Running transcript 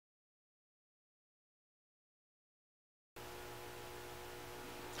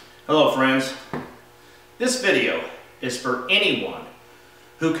Hello friends, this video is for anyone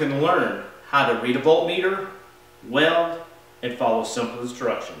who can learn how to read a voltmeter, weld, and follow simple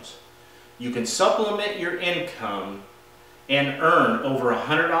instructions. You can supplement your income and earn over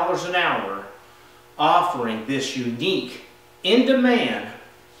 $100 an hour offering this unique, in-demand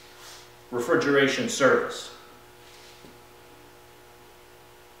refrigeration service.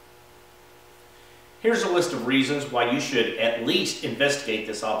 Here's a list of reasons why you should at least investigate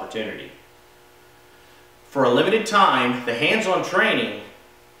this opportunity. For a limited time, the hands-on training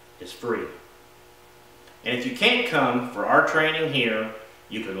is free. And if you can't come for our training here,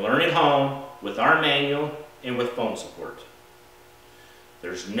 you can learn at home with our manual and with phone support.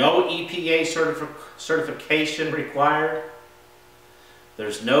 There's no EPA certification required.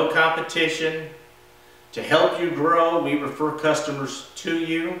 There's no competition. To help you grow, we refer customers to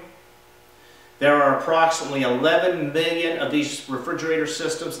you. There are approximately 11 million of these refrigerator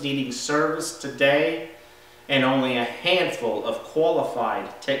systems needing service today, and only a handful of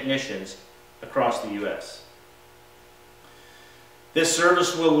qualified technicians across the U.S. This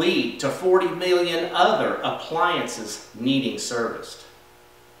service will lead to 40 million other appliances needing serviced.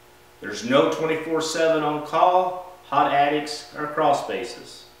 There's no 24/7 on call, hot attics, or crawl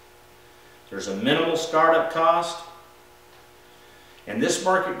spaces. There's a minimal startup cost, and this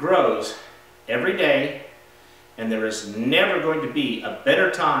market grows every day, and there is never going to be a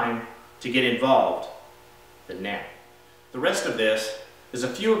better time to get involved than now. The rest of this is a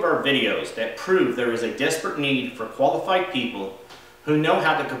few of our videos that prove there is a desperate need for qualified people who know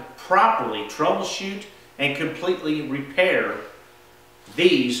how to properly troubleshoot and completely repair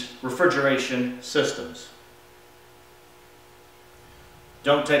these refrigeration systems.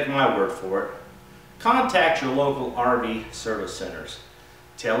 Don't take my word for it. Contact your local RV service centers.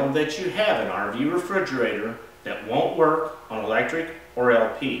 Tell them that you have an RV refrigerator that won't work on electric or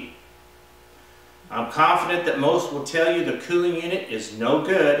LP. I'm confident that most will tell you the cooling unit is no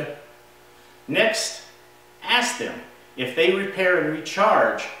good. Next, ask them if they repair and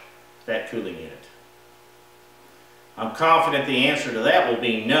recharge that cooling unit. I'm confident the answer to that will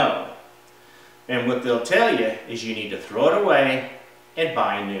be no. And what they'll tell you is you need to throw it away and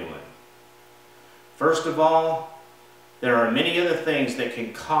buy a new one. First of all, there are many other things that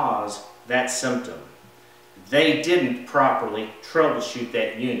can cause that symptom. They didn't properly troubleshoot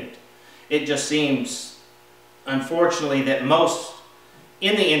that unit. It just seems, unfortunately, that most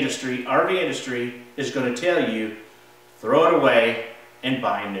in the industry, RV industry, is going to tell you, throw it away and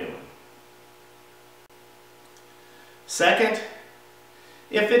buy a new one. Second,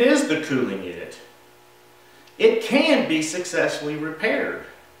 if it is the cooling unit, it can be successfully repaired.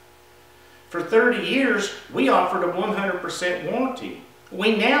 For 30 years, we offered a 100% warranty.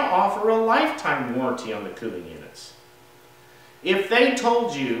 We now offer a lifetime warranty on the cooling units. If they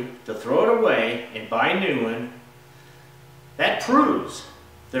told you to throw it away and buy a new one, that proves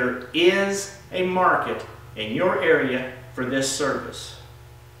there is a market in your area for this service.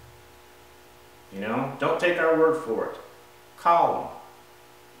 You know, don't take our word for it. Call them.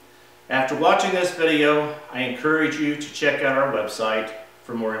 After watching this video, I encourage you to check out our website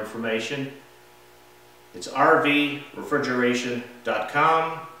for more information. It's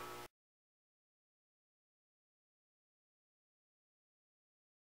FRVTC.com.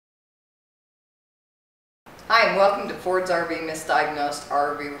 Hi, and welcome to Ford's RV Misdiagnosed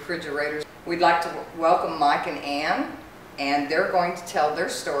RV Refrigerators. We'd like to welcome Mike and Ann, and they're going to tell their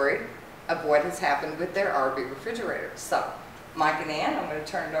story of what has happened with their RV refrigerator. So, Mike and Ann, I'm going to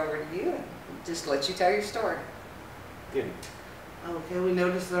turn it over to you and just let you tell your story. Good. Okay, we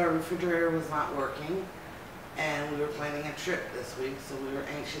noticed that our refrigerator was not working, and we were planning a trip this week, so we were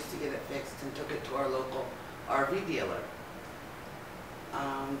anxious to get it fixed and took it to our local RV dealer.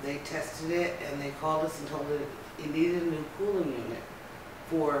 They tested it and they called us and told us it needed a new cooling unit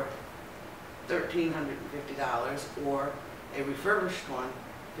for $1,350 or a refurbished one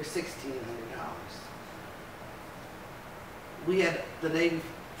for $1,600. We had the day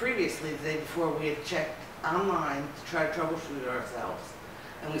before, we had checked online to try to troubleshoot it ourselves,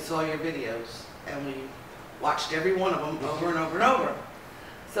 and we saw your videos and we watched every one of them over and over and over.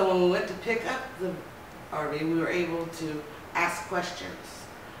 So when we went to pick up the RV, we were able to ask questions.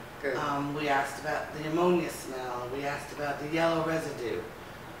 Good. We asked about the ammonia smell. We asked about the yellow residue.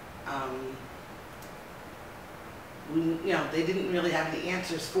 They didn't really have any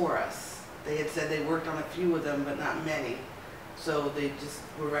answers for us. They had said they worked on a few of them, but not many. So they just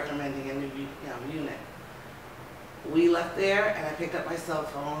were recommending a new unit. We left there, and I picked up my cell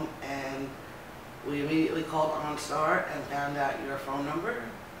phone, and we immediately called OnStar and found out your phone number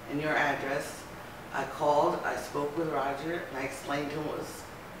and your address. I called, I spoke with Roger, and I explained to him what was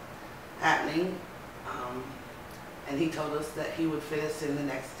happening. And he told us that he would fit us in the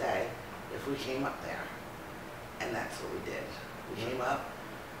next day if we came up there. And that's what we did. We came up.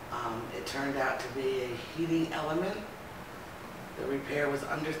 It turned out to be a heating element. The repair was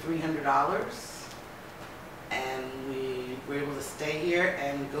under $300. And we were able to stay here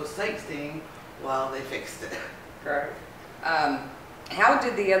and go sightseeing while they fixed it. Great. How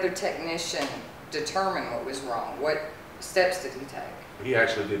did the other technician determine what was wrong? What steps did he take? He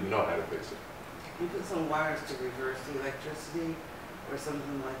actually didn't know how to fix it. We put some wires to reverse the electricity or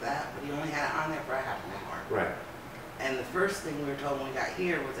something like that, but he only had it on there for a half an hour. Right. And the first thing we were told when we got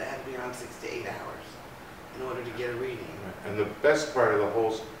here was it had to be on 6 to 8 hours in order to get a reading. Right. And the best part of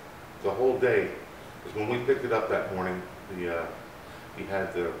the whole day is when we picked it up that morning. He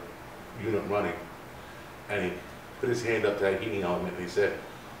had the unit running, and he put his hand up to that heating element, and he said,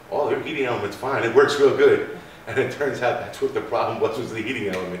 "Oh, your heating element's fine. It works real good." And it turns out that's what the problem was the heating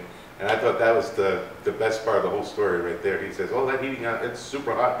element. And I thought that was the best part of the whole story right there. He says, "Oh, that heating element, it's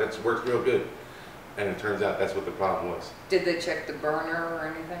super hot. That works real good." And it turns out that's what the problem was. Did they check the burner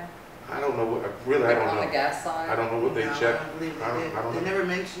or anything? I don't know what, really, I don't know. On the gas side? I don't know what they No, checked. I don't believe they I did. don't They know. never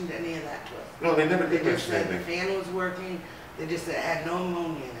mentioned any of that to us. No, they never They did just mention said the anything. fan was working. They just said it had no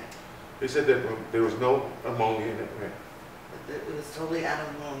ammonia in it. They said that there was no ammonia in it. Right. It was totally out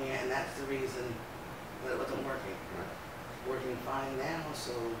of ammonia, and that's the reason that it wasn't working. Working fine now,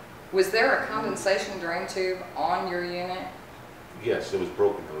 so Was there a condensation drain tube on your unit? Yes, it was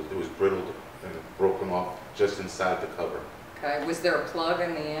broken. It was brittled and broken off just inside the cover. Okay. Was there a plug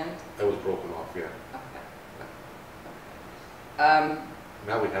in the end? It was broken off, yeah. Okay.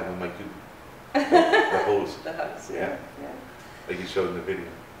 Now we have them like you, the hose, The hose, Yeah. like you showed in the video.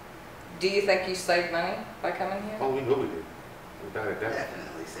 Do you think you saved money by coming here? Oh, we know we did. Without a doubt.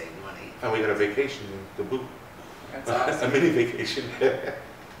 definitely saved money. And we got a vacation to boot. That's awesome. A mini vacation.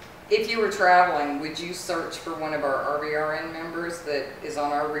 If you were traveling, would you search for one of our RVRN members that is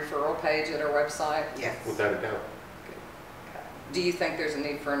on our referral page at our website? Yes. Without a doubt. Do you think there's a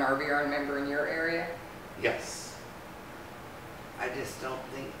need for an RVRN member in your area? Yes. I just don't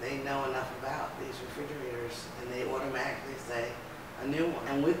think they know enough about these refrigerators, and they automatically say a new one.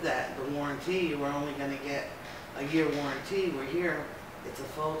 And with that, the warranty, we're only going to get a year warranty. We're here, it's a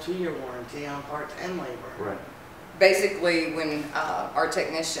full 2-year warranty on parts and labor. Right. Basically, when our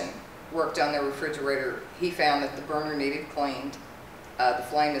technician worked on the refrigerator, he found that the burner needed cleaned. The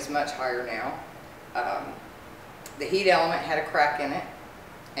flame is much higher now. The heat element had a crack in it,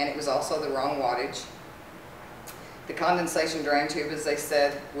 and it was also the wrong wattage. The condensation drain tube, as they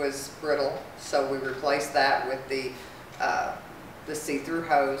said, was brittle, so we replaced that with the see-through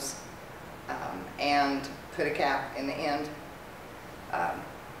hose and put a cap in the end.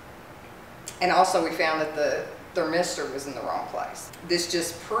 And also we found that the thermistor was in the wrong place. This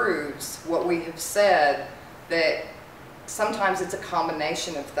just proves what we have said, that sometimes it's a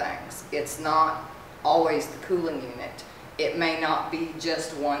combination of things. It's not always the cooling unit. It may not be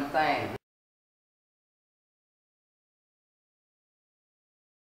just one thing.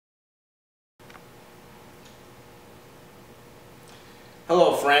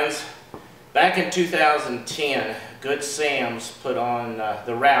 Hello friends. Back in 2010, Good Sam's put on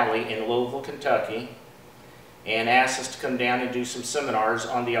the rally in Louisville, Kentucky, and asked us to come down and do some seminars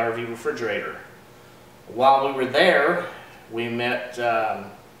on the RV refrigerator. While we were there, we met our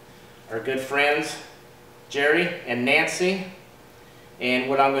good friends Jerry and Nancy, and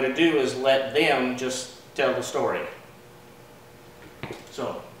what I'm going to do is let them just tell the story.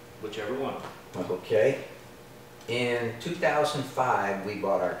 So, whichever one. Okay. In 2005, we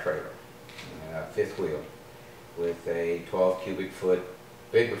bought our trailer, fifth wheel, with a 12 cubic foot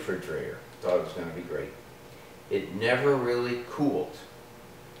big refrigerator. Thought it was going to be great. It never really cooled.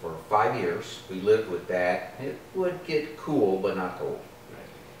 For 5 years, we lived with that. It would get cool, but not cold.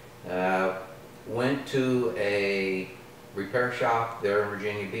 Went to a repair shop there in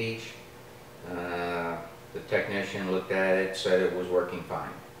Virginia Beach. The technician looked at it, said it was working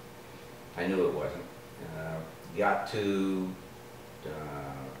fine. I knew it wasn't. Got to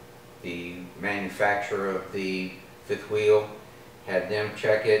the manufacturer of the fifth wheel, had them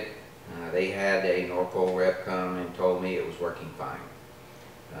check it. They had a Norco rep come and told me it was working fine.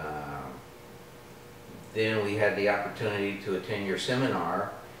 Then we had the opportunity to attend your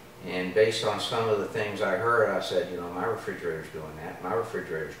seminar, and based on some of the things I heard, I said, you know, my refrigerator's doing that, my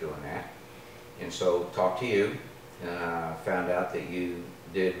refrigerator's doing that. And so talked to you, found out that you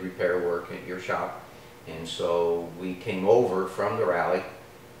did repair work at your shop. And so we came over from the rally,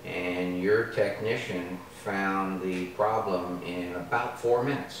 and your technician found the problem in about 4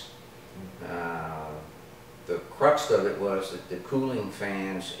 minutes. the crux of it was that the cooling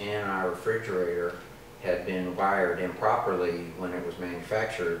fans in our refrigerator had been wired improperly when it was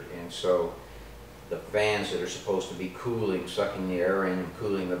manufactured, and so the fans that are supposed to be cooling, sucking the air in and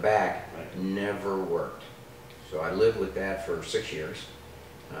cooling the back, never worked. So I lived with that for 6 years.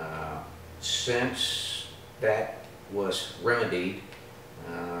 Since that was remedied,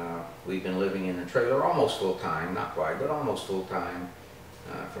 we've been living in the trailer almost full time, not quite, but almost full time,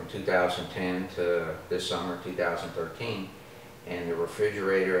 from 2010 to this summer, 2013, and the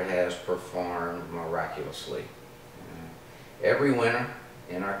refrigerator has performed miraculously. Every winter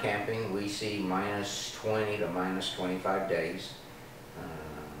in our camping, we see minus 20 to minus 25 days.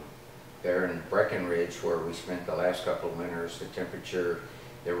 There in Breckenridge, where we spent the last couple of winters, the temperature,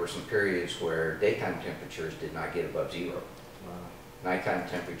 there were some periods where daytime temperatures did not get above 0. Wow. Nighttime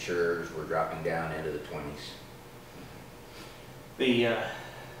temperatures were dropping down into the 20s.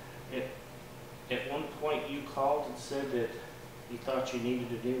 At one point you called and said that you thought you needed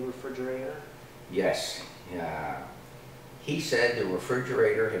a new refrigerator? Yes. He said the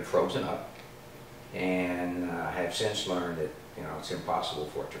refrigerator had frozen up, and I have since learned that it's impossible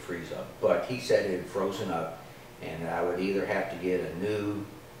for it to freeze up. But he said it had frozen up, and I would either have to get a new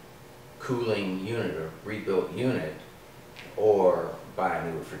cooling unit, a rebuilt unit, or buy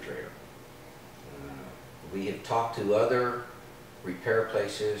a new refrigerator. We have talked to other repair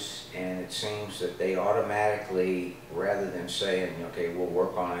places, and it seems that they automatically, rather than saying, okay, we'll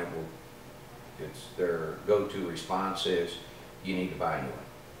work on it, it's their go-to response is, you need to buy a new one.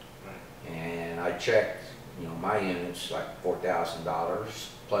 Right. And I checked, my unit's like $4,000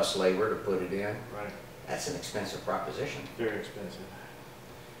 plus labor to put it in. Right. That's an expensive proposition. Very expensive.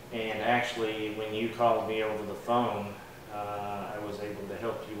 And actually, when you called me over the phone, I was able to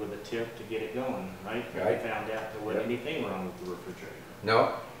help you with a tip to get it going, right? Right. I found out there wasn't anything wrong with the refrigerator.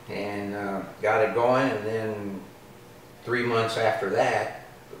 No, and got it going, and then 3 months after that,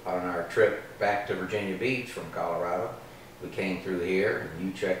 on our trip back to Virginia Beach from Colorado, we came through here, and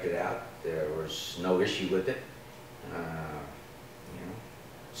you checked it out. There was no issue with it.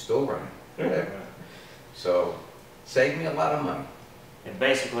 Still running. So, saved me a lot of money. And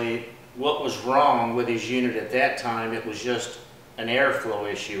basically, what was wrong with his unit at that time, it was just an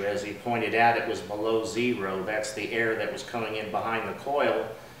airflow issue. As he pointed out, it was below 0. That's the air that was coming in behind the coil.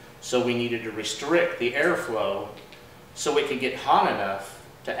 So we needed to restrict the airflow so it could get hot enough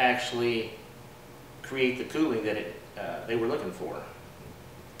to actually create the cooling that they were looking for.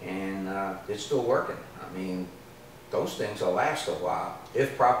 And it's still working. I mean, those things will last a while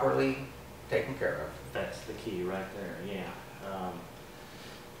if properly taken care of. That's the key right there, yeah.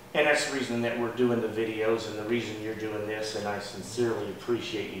 And that's the reason that we're doing the videos, and the reason you're doing this, and I sincerely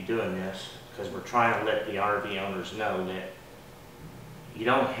appreciate you doing this, because we're trying to let the RV owners know that you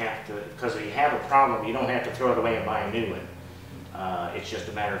don't have to, because if you have a problem, you don't have to throw it away and buy a new one. It's just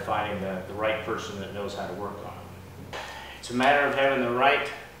a matter of finding the right person that knows how to work on it. It's a matter of having the right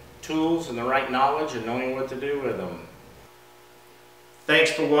tools and the right knowledge and knowing what to do with them.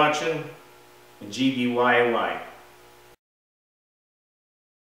 Thanks for watching, and GBYY.